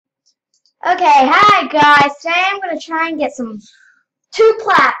Okay, hi guys. Today I'm going to try and get two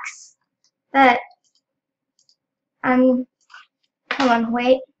plaques that I'm. Hold on,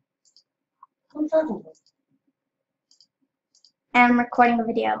 wait. I'm recording a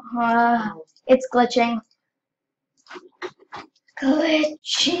video. It's glitching.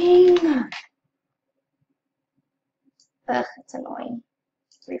 Glitching. Ugh, it's annoying.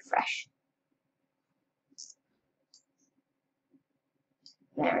 Refresh.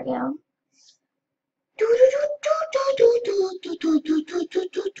 There we go.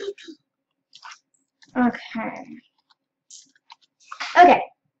 Okay. Okay.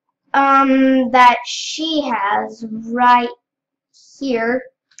 That she has right here.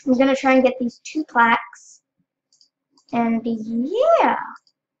 I'm gonna try and get these two plaques. And yeah.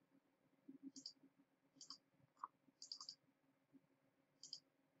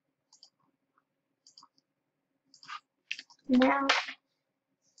 Now.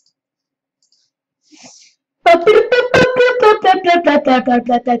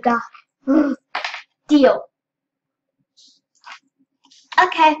 Deal.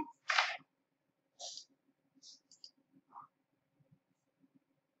 Okay.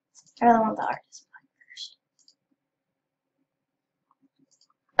 I really want the artist one first.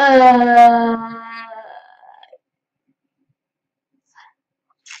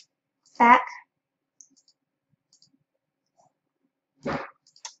 Back.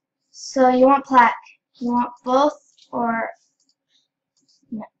 So you want plaque? You want both or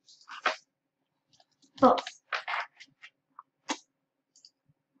no? Both.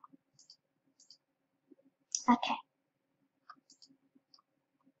 Okay.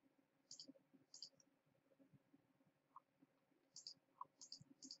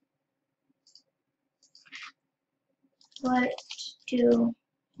 What do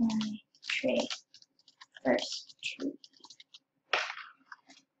I trade first to?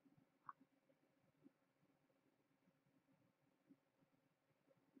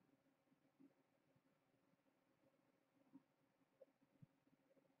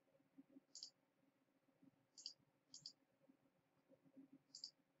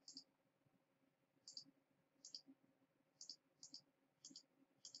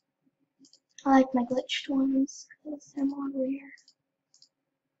 I like my glitched ones because they're more rare.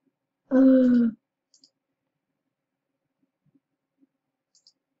 Ugh.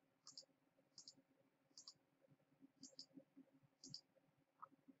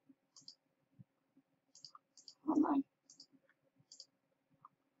 Hold on.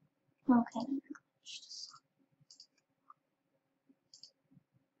 Okay.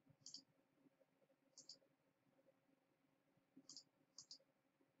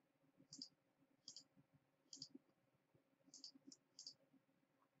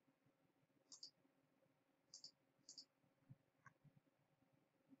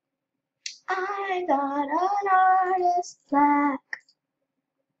 I got an artist plaque.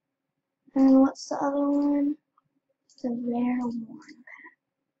 And what's the other one? The rare one.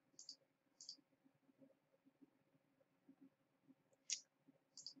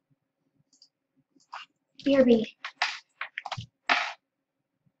 BRB.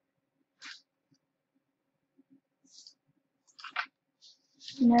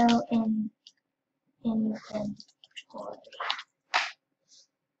 No inventory.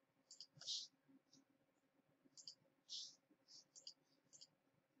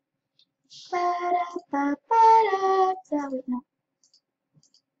 Ba-da-ba-ba-da. Wait, no.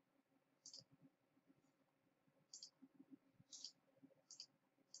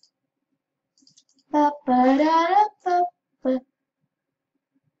 Ba-ba-da-da-ba-ba.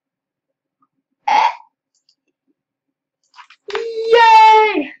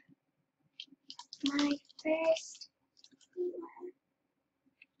 Yay! My first one.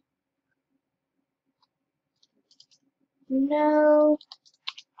 No,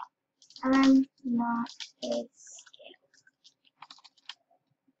 I'm not a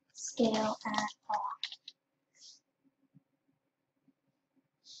scale at all.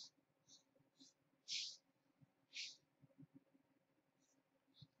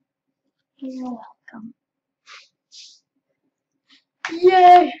 You're welcome.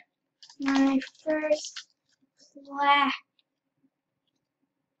 Yay! My first plaques.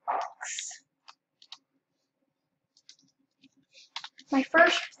 My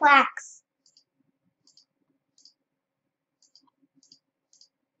first plaques.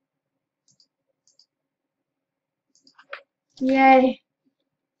 Yay.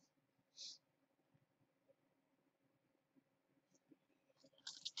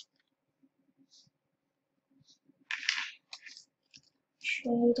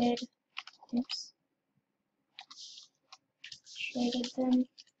 Traded. Oops. Traded them.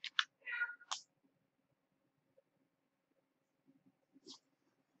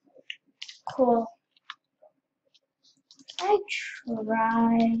 cool. I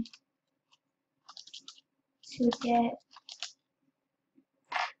try to get,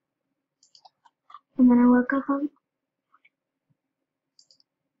 and then I woke up on.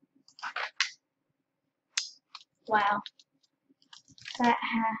 Wow, that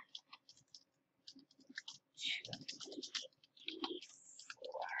had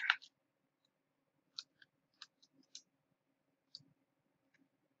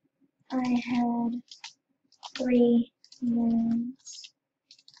I had 3 minutes,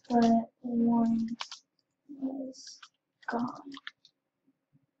 but 1 was gone.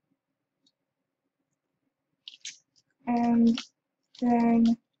 And then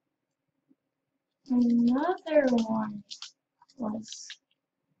another one was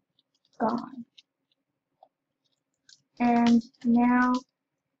gone. And now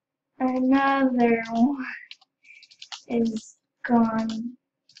another one is gone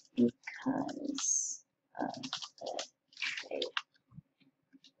because of the trade.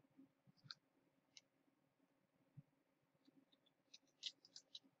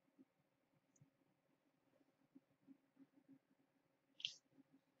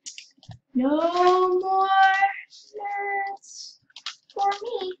 No more minutes for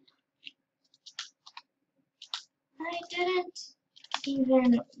me. I didn't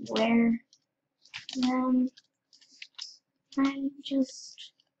even wear them. I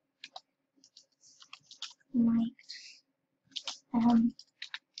just liked them.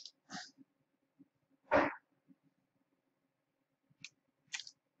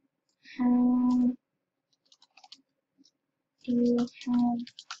 How do you have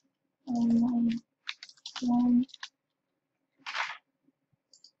only one?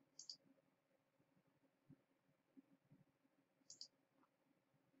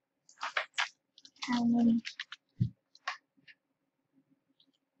 How many?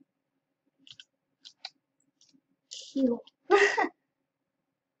 Cute.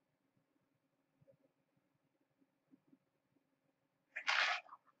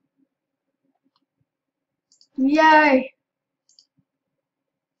 Yay!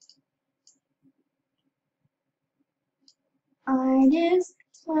 Artist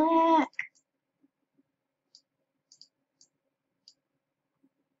plaque.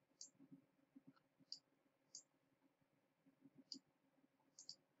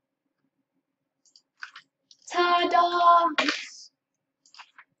 Ta-da!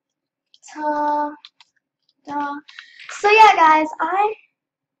 Ta-da! So yeah, guys,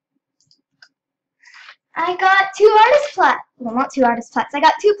 I got 2 artist plaques. Well, not 2 artist plaques. I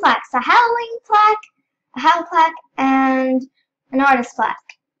got 2 plaques: a howling plaque, a howl plaque, and an artist plaque.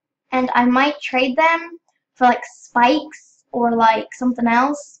 And I might trade them for like spikes or like something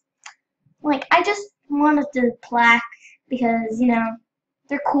else. Like, I just wanted the plaque because, you know,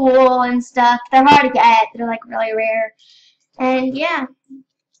 they're cool and stuff. They're hard to get. They're like really rare. And yeah.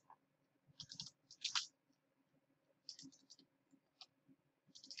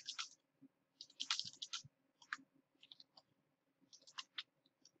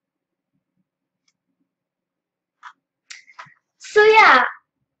 So yeah.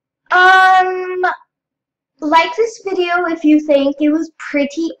 Like this video if you think it was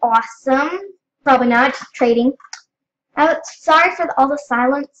pretty awesome. Probably not, just trading. Sorry for all the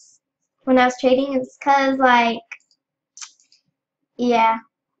silence when I was trading. It's because, like, yeah.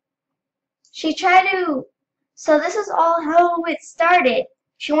 She tried to, so this is all how it started.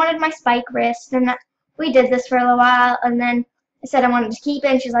 She wanted my spike wrist, and we did this for a little while, and then I said I wanted to keep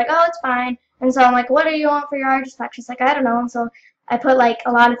it, and she's like, oh, it's fine. And so I'm like, what do you want for your artist pack? She's like, I don't know. And so I put, like,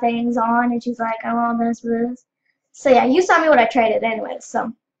 a lot of things on, and she's like, I want this. So yeah, you saw me what I traded anyways, so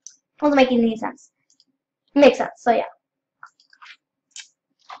it wasn't making any sense. It makes sense, so yeah.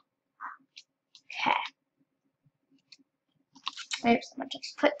 Okay. There's so much I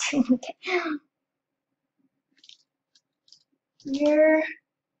just put two. Okay. Here.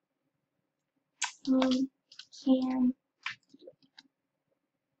 Can.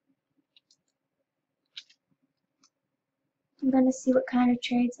 I'm gonna see what kind of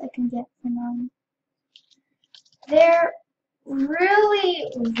trades I can get from them. They're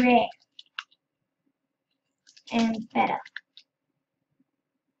really rare and better.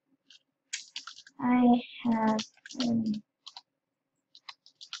 I have an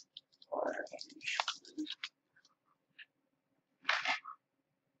orange.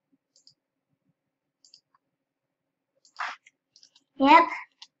 Yep.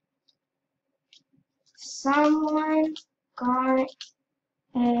 Someone got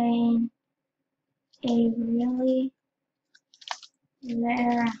a really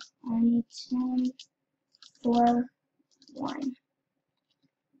rare item for one.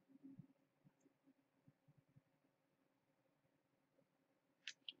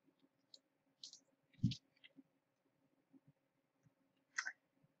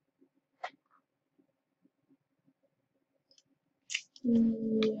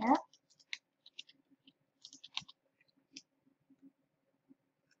 Yep.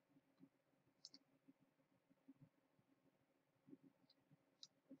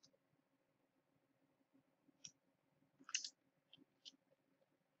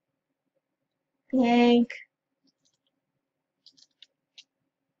 Pink.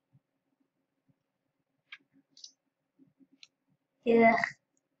 Ugh.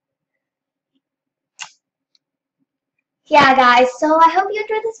 Yeah, guys, so I hope you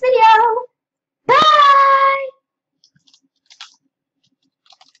enjoyed this video. Bye!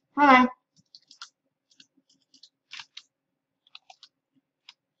 Hold on.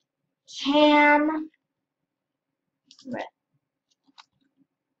 Cam. Is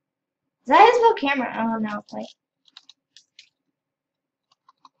that how you spell camera? Oh, no, wait.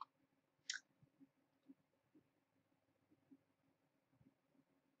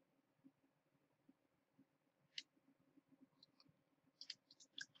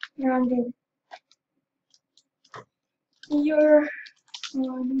 You're on video. You're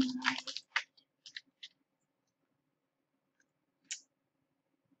on.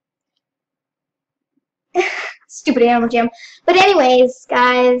 Stupid Animal Jam. But anyways,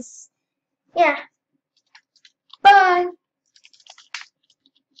 guys, yeah. Bye.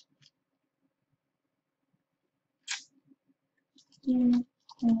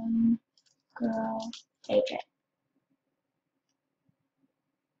 Girl, AJ.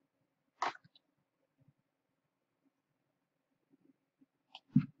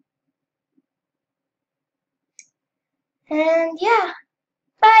 And yeah.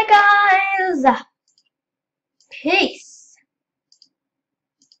 Bye, guys. Peace.